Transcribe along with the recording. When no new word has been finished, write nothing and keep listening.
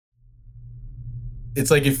It's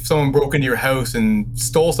like if someone broke into your house and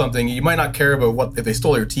stole something, you might not care about what if they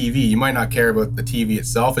stole your TV. You might not care about the TV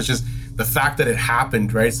itself. It's just the fact that it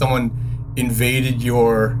happened, right? Someone invaded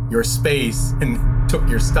your space and took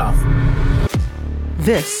your stuff.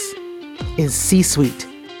 This is C-Suite,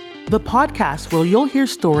 the podcast where you'll hear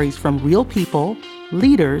stories from real people,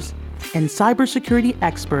 leaders, and cybersecurity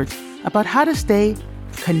experts about how to stay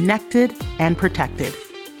connected and protected.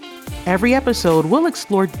 Every episode, we'll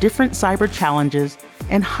explore different cyber challenges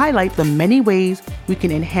and highlight the many ways we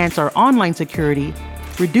can enhance our online security,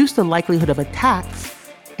 reduce the likelihood of attacks,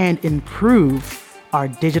 and improve our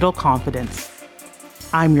digital confidence.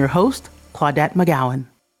 I'm your host, Claudette McGowan.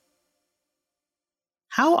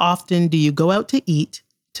 How often do you go out to eat,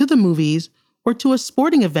 to the movies, or to a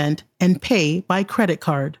sporting event and pay by credit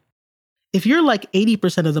card? If you're like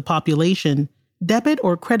 80% of the population, debit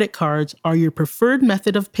or credit cards are your preferred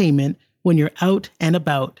method of payment when you're out and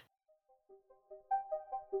about.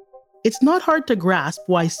 It's not hard to grasp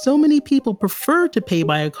why so many people prefer to pay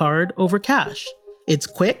by a card over cash. It's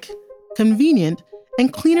quick, convenient,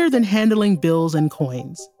 and cleaner than handling bills and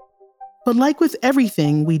coins. But like with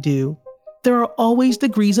everything we do, there are always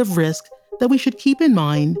degrees of risk that we should keep in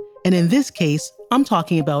mind, and in this case, I'm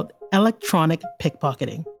talking about electronic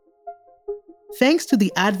pickpocketing. Thanks to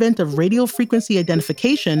the advent of radio frequency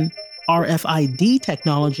identification, RFID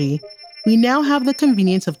technology, we now have the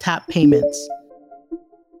convenience of tap payments.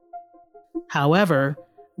 However,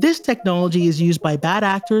 this technology is used by bad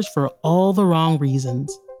actors for all the wrong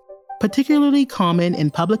reasons. Particularly common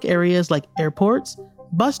in public areas like airports,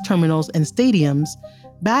 bus terminals, and stadiums,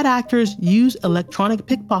 bad actors use electronic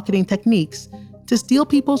pickpocketing techniques to steal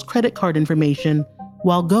people's credit card information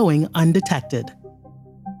while going undetected.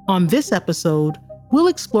 On this episode, we'll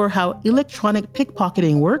explore how electronic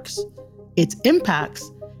pickpocketing works, its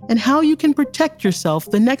impacts, and how you can protect yourself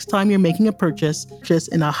the next time you're making a purchase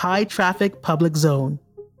in a high-traffic public zone.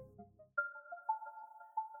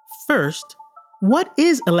 First, what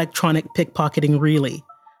is electronic pickpocketing really?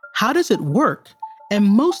 How does it work? And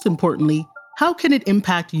most importantly, how can it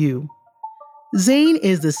impact you? Zane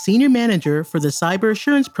is the Senior Manager for the Cyber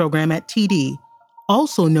Assurance Program at TD,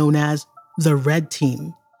 also known as the Red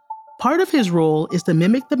Team. Part of his role is to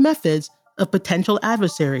mimic the methods of potential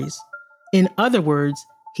adversaries. In other words,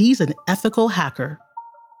 he's an ethical hacker.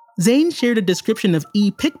 Zane shared a description of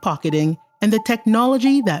e-pickpocketing and the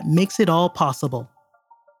technology that makes it all possible.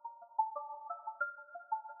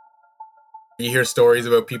 You hear stories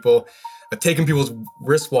about people taking people's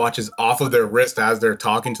wristwatches off of their wrist as they're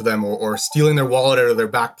talking to them, or stealing their wallet out of their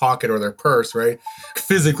back pocket or their purse, right?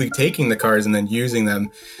 Physically taking the cards and then using them.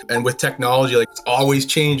 And with technology, like, it's always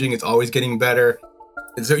changing, it's always getting better.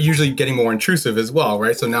 It's usually getting more intrusive as well,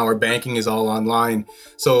 right? So now our banking is all online.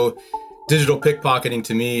 So digital pickpocketing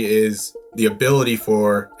to me is the ability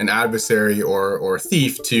for an adversary or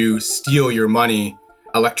thief to steal your money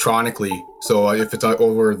electronically. So if it's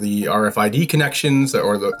over the RFID connections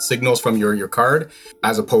or the signals from your card,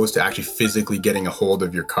 as opposed to actually physically getting a hold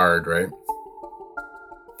of your card, right?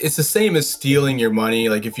 It's the same as stealing your money.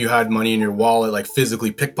 Like if you had money in your wallet, like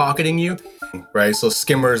physically pickpocketing you, right? So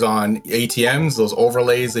skimmers on ATMs, those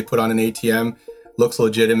overlays they put on an ATM, looks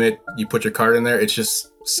legitimate. You put your card in there, it's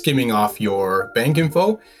just skimming off your bank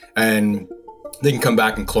info, and they can come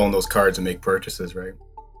back and clone those cards and make purchases, right?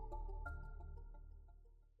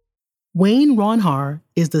 Wayne Ronhar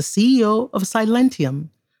is the CEO of Silentium,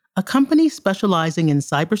 a company specializing in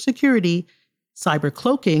cybersecurity, cyber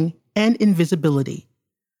cloaking, and invisibility.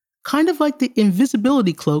 Kind of like the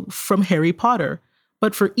invisibility cloak from Harry Potter,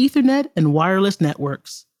 but for Ethernet and wireless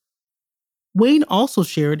networks. Wayne also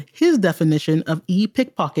shared his definition of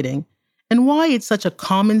e-pickpocketing and why it's such a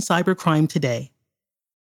common cybercrime today.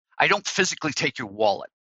 I don't physically take your wallet.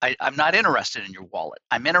 I'm not interested in your wallet.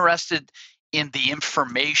 I'm interested in the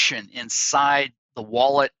information inside the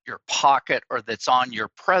wallet, your pocket, or that's on your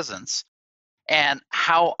presence, and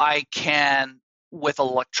how I can, with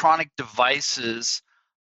electronic devices,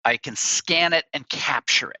 I can scan it and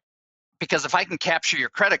capture it. Because if I can capture your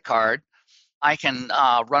credit card, I can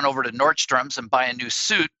run over to Nordstrom's and buy a new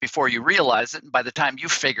suit before you realize it, and by the time you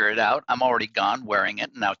figure it out, I'm already gone wearing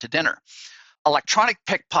it and out to dinner. Electronic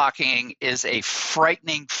pickpocketing is a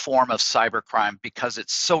frightening form of cybercrime because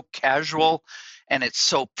it's so casual and it's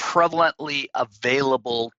so prevalently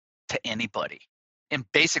available to anybody. In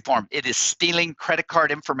basic form, it is stealing credit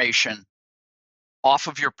card information off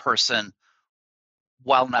of your person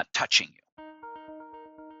while not touching you.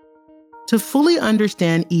 To fully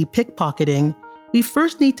understand e-pickpocketing, we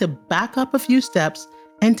first need to back up a few steps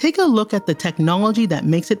and take a look at the technology that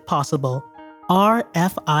makes it possible,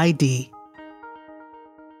 RFID.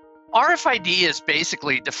 RFID is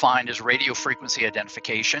basically defined as radio frequency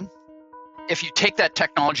identification. If you take that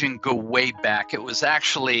technology and go way back, it was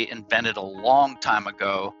actually invented a long time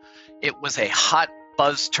ago. It was a hot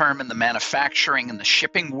buzz term in the manufacturing and the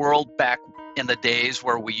shipping world back in the days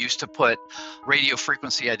where we used to put radio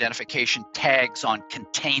frequency identification tags on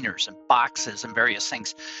containers and boxes and various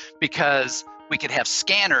things, because we could have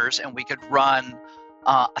scanners and we could run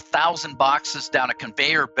 1,000 boxes down a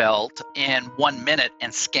conveyor belt in 1 minute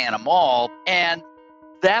and scan them all. And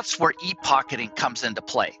that's where e-pocketing comes into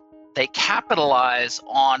play. They capitalize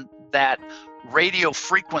on that radio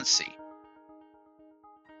frequency.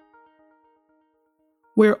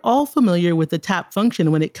 We're all familiar with the tap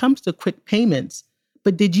function when it comes to quick payments,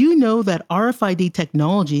 but did you know that RFID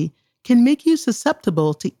technology can make you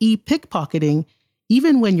susceptible to e-pickpocketing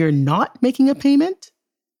even when you're not making a payment?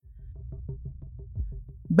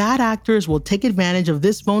 Bad actors will take advantage of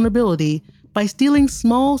this vulnerability by stealing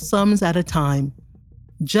small sums at a time,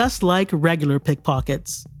 just like regular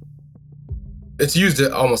pickpockets. It's used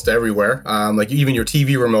almost everywhere. Like even your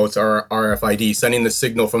TV remotes are RFID, sending the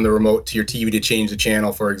signal from the remote to your TV to change the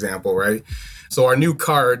channel, for example, right? So our new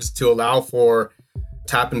cards to allow for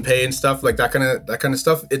tap and pay and stuff like that kind of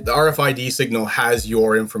stuff, the RFID signal has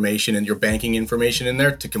your information and your banking information in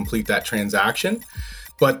there to complete that transaction.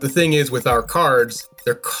 But the thing is, with our cards,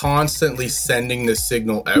 they're constantly sending the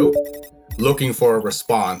signal out, looking for a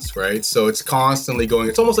response, right? So it's constantly going.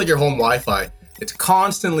 It's almost like your home Wi-Fi. It's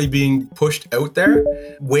constantly being pushed out there,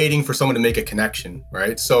 waiting for someone to make a connection,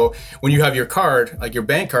 right? So when you have your card, like your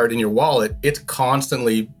bank card in your wallet, it's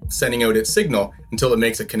constantly sending out its signal until it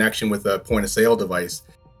makes a connection with a point of sale device.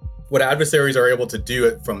 What adversaries are able to do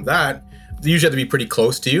it from that, they usually have to be pretty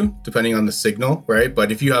close to you, depending on the signal, right?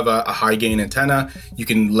 But if you have a high gain antenna, you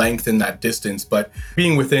can lengthen that distance. But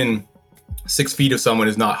being within 6 feet of someone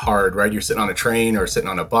is not hard, right? You're sitting on a train or sitting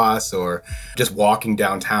on a bus or just walking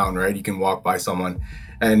downtown, right? You can walk by someone.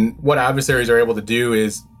 And what adversaries are able to do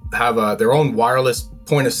is have their own wireless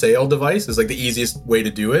point of sale device is like the easiest way to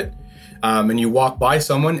do it. And you walk by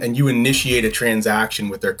someone and you initiate a transaction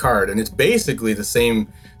with their card. And it's basically the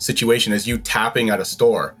same situation as you tapping at a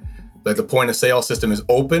store. But the point of sale system is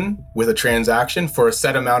open with a transaction for a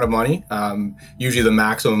set amount of money. Usually the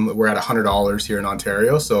maximum, we're at $100 here in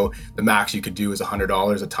Ontario. So the max you could do is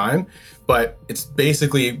 $100 a time. But it's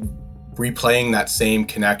basically replaying that same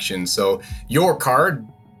connection. So your card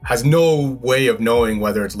has no way of knowing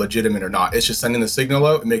whether it's legitimate or not. It's just sending the signal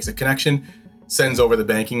out, it makes a connection, sends over the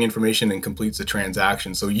banking information and completes the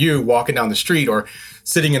transaction. So you walking down the street or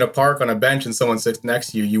sitting in a park on a bench and someone sits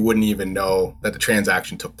next to you, you wouldn't even know that the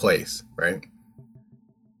transaction took place, right?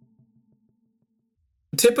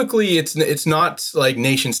 Typically, it's not like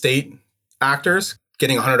nation state actors.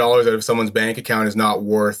 Getting $100 out of someone's bank account is not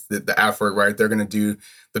worth the effort, right? They're going to do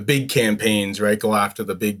the big campaigns, right? Go after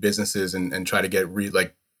the big businesses and try to get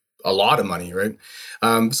a lot of money, right?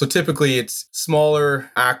 So typically it's smaller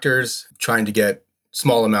actors trying to get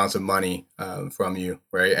small amounts of money from you,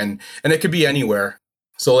 right? And it could be anywhere.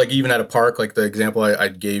 So like even at a park, like the example I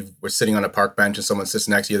gave, we're sitting on a park bench and someone sits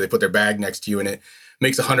next to you, they put their bag next to you and it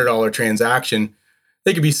makes a $100 transaction.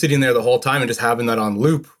 They could be sitting there the whole time and just having that on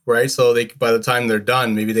loop, right? So they, by the time they're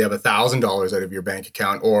done, maybe they have $1,000 out of your bank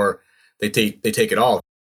account or they take it all.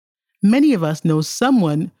 Many of us know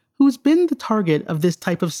someone who's been the target of this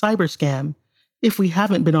type of cyber scam, if we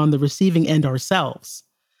haven't been on the receiving end ourselves.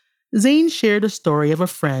 Zane shared a story of a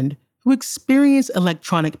friend who experienced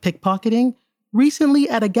electronic pickpocketing recently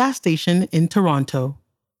at a gas station in Toronto.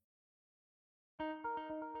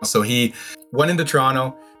 So he went into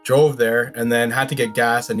Toronto, drove there, and then had to get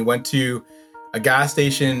gas, and he went to a gas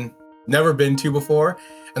station never been to before.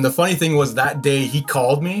 And the funny thing was that day he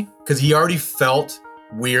called me because he already felt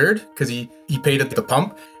weird because he paid at the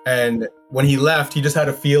pump. And when he left, he just had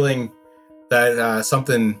a feeling that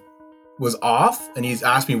something was off, and he's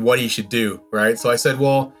asked me what he should do, right? So I said,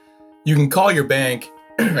 well, you can call your bank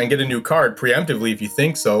and get a new card preemptively if you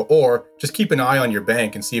think so, or just keep an eye on your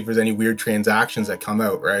bank and see if there's any weird transactions that come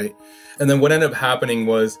out, right? And then what ended up happening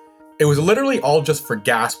was it was literally all just for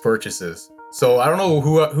gas purchases. So I don't know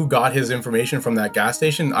who got his information from that gas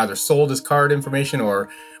station, either sold his card information or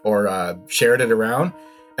shared it around.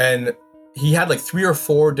 And he had like 3 or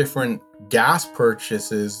 4 different gas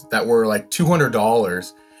purchases that were like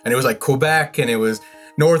 $200. And it was like Quebec and it was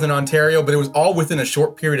Northern Ontario, but it was all within a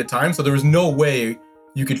short period of time. So there was no way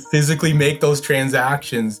you could physically make those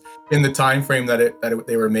transactions in the time frame that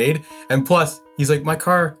they were made. And plus, he's like, my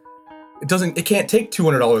car, it can't take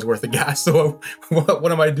 $200 worth of gas. So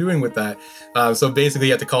what am I doing with that? So basically,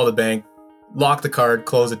 you have to call the bank, lock the card,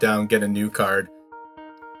 close it down, get a new card.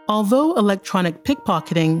 Although electronic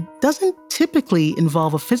pickpocketing doesn't typically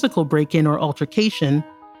involve a physical break-in or altercation,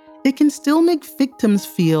 it can still make victims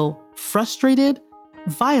feel frustrated,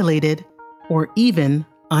 violated, or even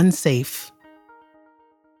unsafe.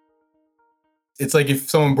 It's like if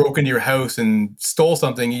someone broke into your house and stole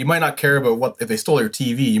something, you might not care about if they stole your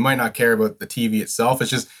TV, you might not care about the TV itself. It's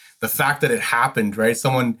just the fact that it happened, right?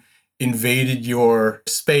 Someone invaded your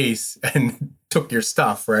space and took your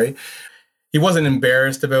stuff, right? He wasn't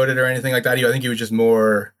embarrassed about it or anything like that. I think he was just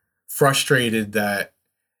more frustrated that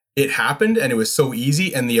it happened and it was so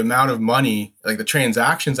easy, and the amount of money, like the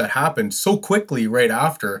transactions that happened so quickly right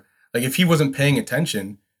after. Like if he wasn't paying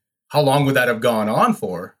attention, how long would that have gone on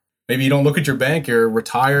for? Maybe you don't look at your bank, you're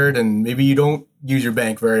retired, and maybe you don't use your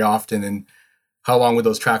bank very often. And how long would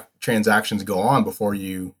those transactions go on before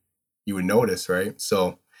you would notice, right?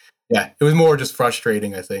 So yeah, it was more just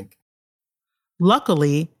frustrating, I think.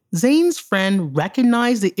 Luckily, Zane's friend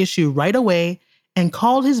recognized the issue right away and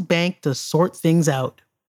called his bank to sort things out.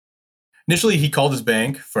 Initially, he called his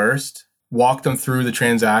bank first, walked them through the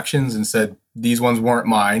transactions and said, these ones weren't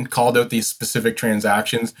mine, called out these specific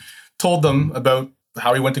transactions, told them about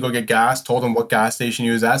how he went to go get gas, told them what gas station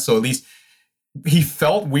he was at. So at least he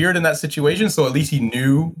felt weird in that situation. So at least he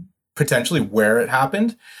knew potentially where it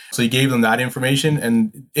happened. So he gave them that information,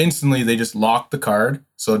 and instantly they just locked the card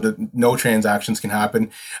so that no transactions can happen.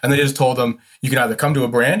 And they just told them you can either come to a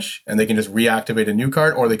branch and they can just reactivate a new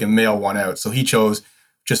card, or they can mail one out. So he chose,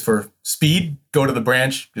 just for speed, go to the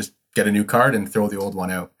branch, just get a new card and throw the old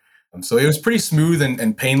one out. So it was pretty smooth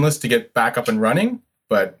and painless to get back up and running,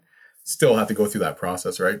 but still have to go through that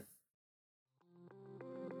process, right?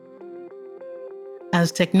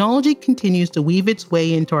 As technology continues to weave its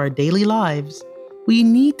way into our daily lives, we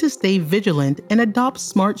need to stay vigilant and adopt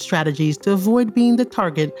smart strategies to avoid being the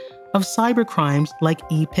target of cybercrimes like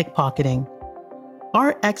e-pickpocketing.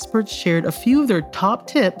 Our experts shared a few of their top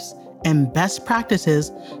tips and best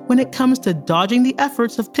practices when it comes to dodging the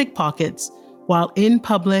efforts of pickpockets while in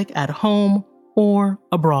public, at home, or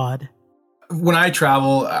abroad. When I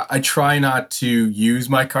travel, I try not to use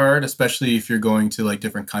my card, especially if you're going to like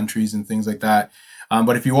different countries and things like that.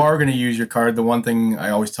 But if you are going to use your card, the one thing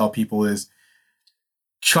I always tell people is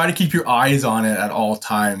try to keep your eyes on it at all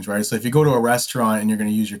times, right? So if you go to a restaurant and you're going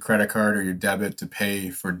to use your credit card or your debit to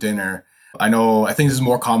pay for dinner, I think this is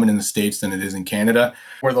more common in the States than it is in Canada,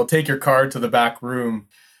 where they'll take your card to the back room.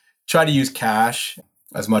 Try to use cash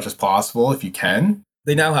as much as possible if you can.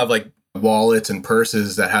 They now have like wallets and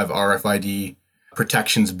purses that have RFID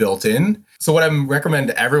protections built in. So what I recommend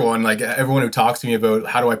to everyone, like everyone who talks to me about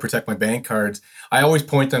how do I protect my bank cards, I always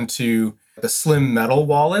point them to the slim metal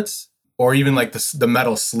wallets, or even like the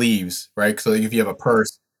metal sleeves, right? So if you have a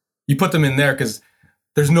purse, you put them in there because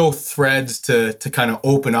there's no threads to kind of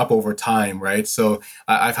open up over time, right? So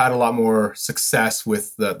I've had a lot more success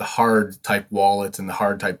with the hard type wallets and the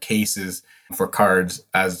hard type cases for cards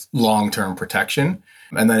as long-term protection.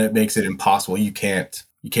 And then it makes it impossible. You can't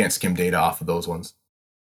skim data off of those ones.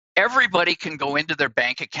 Everybody can go into their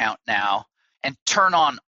bank account now and turn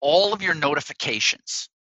on all of your notifications.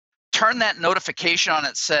 Turn that notification on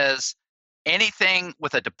that says anything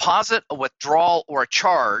with a deposit, a withdrawal, or a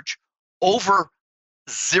charge over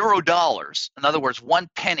 $0, in other words, 1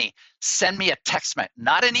 penny, send me a text message,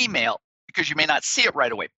 not an email, because you may not see it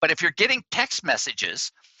right away. But if you're getting text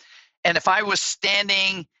messages, and if I was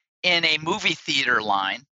standing in a movie theater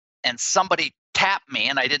line and somebody tapped me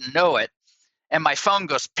and I didn't know it, and my phone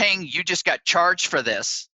goes, ping, you just got charged for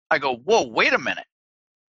this. I go, whoa, wait a minute.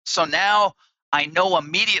 So now I know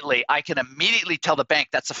immediately, I can immediately tell the bank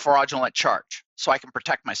that's a fraudulent charge, so I can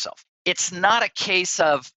protect myself. It's not a case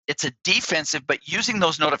of it's a defensive, but using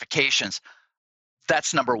those notifications,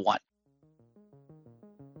 that's number one.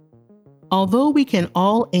 Although we can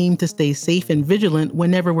all aim to stay safe and vigilant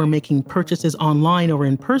whenever we're making purchases online or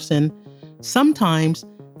in person, sometimes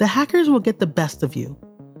the hackers will get the best of you.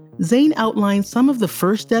 Zane outlines some of the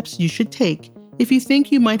first steps you should take if you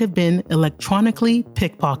think you might have been electronically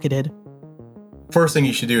pickpocketed. First thing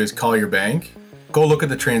you should do is call your bank. Go look at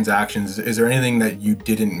the transactions. Is there anything that you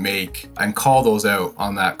didn't make? And call those out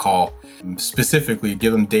on that call. Specifically,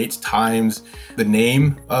 give them dates, times, the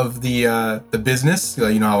name of the business.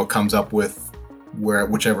 You know how it comes up with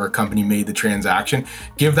whichever company made the transaction.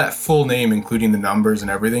 Give that full name, including the numbers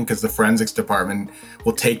and everything, because the forensics department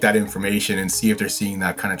will take that information and see if they're seeing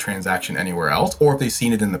that kind of transaction anywhere else, or if they've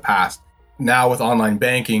seen it in the past. Now with online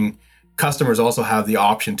banking, customers also have the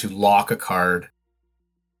option to lock a card.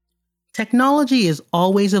 Technology is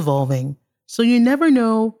always evolving, so you never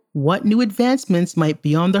know what new advancements might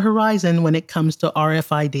be on the horizon when it comes to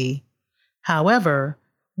RFID. However,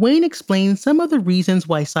 Wayne explains some of the reasons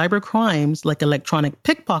why cyber crimes like electronic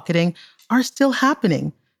pickpocketing are still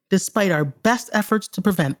happening, despite our best efforts to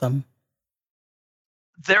prevent them.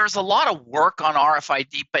 There's a lot of work on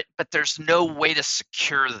RFID, but there's no way to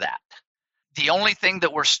secure that. The only thing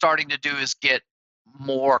that we're starting to do is get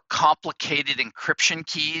more complicated encryption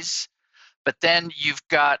keys. But then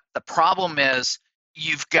the problem is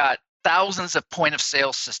you've got thousands of point of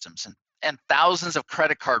sale systems and thousands of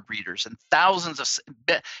credit card readers and thousands of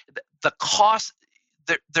the cost.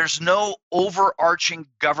 There's no overarching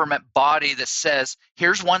government body that says,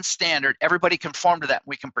 here's one standard, everybody conform to that, and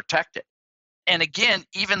we can protect it. And again,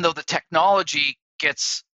 even though the technology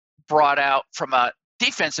gets brought out from a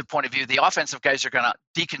defensive point of view, the offensive guys are going to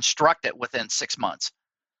deconstruct it within 6 months.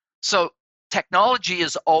 So technology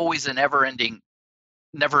is always a never-ending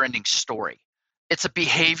story. It's a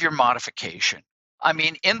behavior modification. I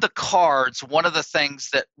mean, in the cards, one of the things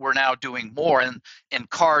that we're now doing more, in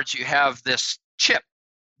cards you have this chip.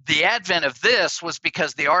 The advent of this was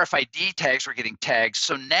because the RFID tags were getting tagged.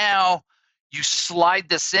 So now you slide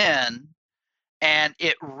this in and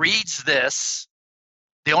it reads this.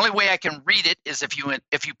 The only way I can read it is if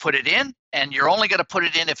you put it in, and you're only going to put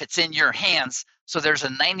it in if it's in your hands. So there's a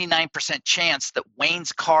 99% chance that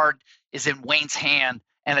Wayne's card is in Wayne's hand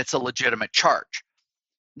and it's a legitimate charge.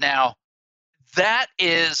 Now, that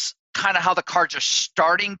is kind of how the cards are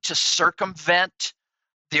starting to circumvent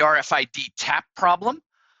the RFID tap problem.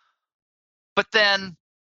 But then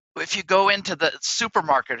if you go into the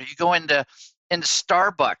supermarket or you go into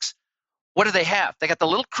Starbucks, what do they have? They got the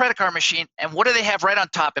little credit card machine, and what do they have right on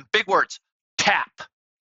top in big words? Tap.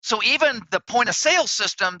 So even the point of sale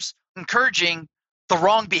systems encouraging the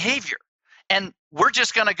wrong behavior. And we're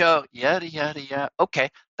just going to go, yada, yada, yada. Okay,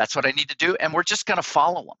 that's what I need to do. And we're just going to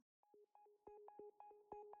follow them.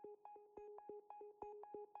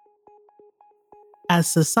 As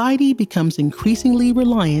society becomes increasingly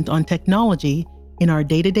reliant on technology in our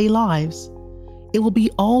day-to-day lives, it will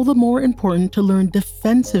be all the more important to learn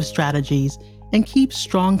defensive strategies and keep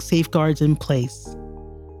strong safeguards in place.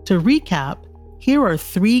 To recap, here are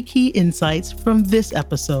 3 key insights from this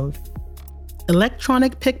episode.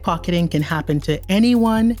 Electronic pickpocketing can happen to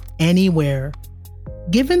anyone, anywhere.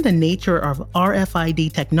 Given the nature of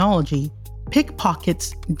RFID technology,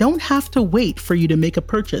 pickpockets don't have to wait for you to make a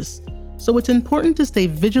purchase, so it's important to stay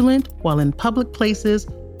vigilant while in public places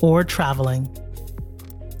or traveling.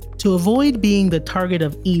 To avoid being the target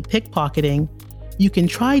of e-pickpocketing, you can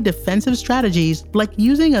try defensive strategies like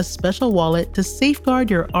using a special wallet to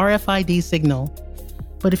safeguard your RFID signal.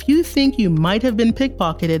 But if you think you might have been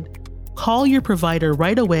pickpocketed, call your provider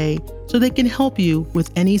right away so they can help you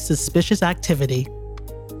with any suspicious activity.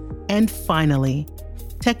 And finally,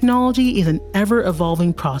 technology is an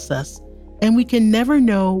ever-evolving process, and we can never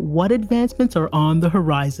know what advancements are on the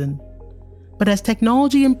horizon. But as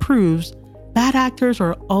technology improves, bad actors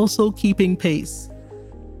are also keeping pace.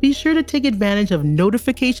 Be sure to take advantage of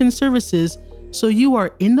notification services so you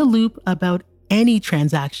are in the loop about any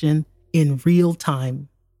transaction in real time.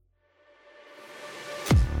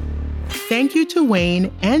 Thank you to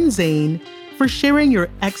Wayne and Zane for sharing your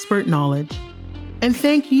expert knowledge. And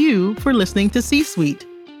thank you for listening to C-Suite.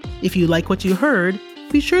 If you like what you heard,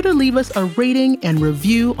 be sure to leave us a rating and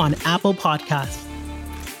review on Apple Podcasts.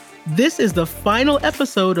 This is the final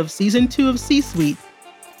episode of Season 2 of C-Suite.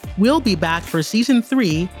 We'll be back for Season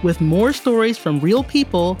 3 with more stories from real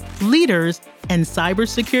people, leaders, and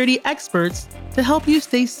cybersecurity experts to help you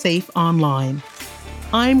stay safe online.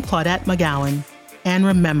 I'm Claudette McGowan, and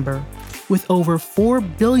remember, with over 4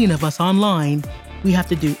 billion of us online, we have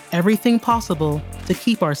to do everything possible to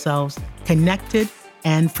keep ourselves connected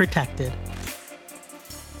and protected.